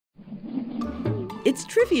It's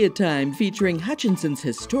trivia time featuring Hutchinson's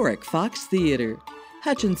historic Fox Theater.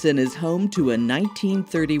 Hutchinson is home to a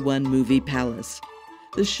 1931 movie palace.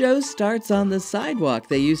 The show starts on the sidewalk,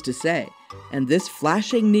 they used to say, and this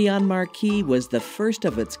flashing neon marquee was the first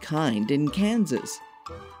of its kind in Kansas.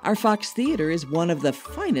 Our Fox Theater is one of the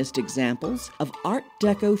finest examples of Art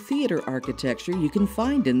Deco theater architecture you can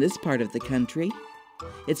find in this part of the country.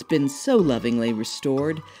 It's been so lovingly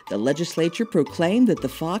restored, the legislature proclaimed that the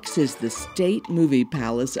Fox is the state movie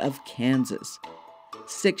palace of Kansas.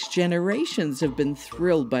 6 generations have been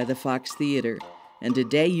thrilled by the Fox Theater, and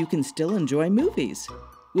today you can still enjoy movies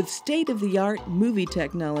with state-of-the-art movie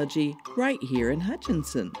technology right here in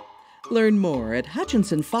Hutchinson. Learn more at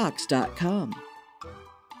hutchinsonfox.com.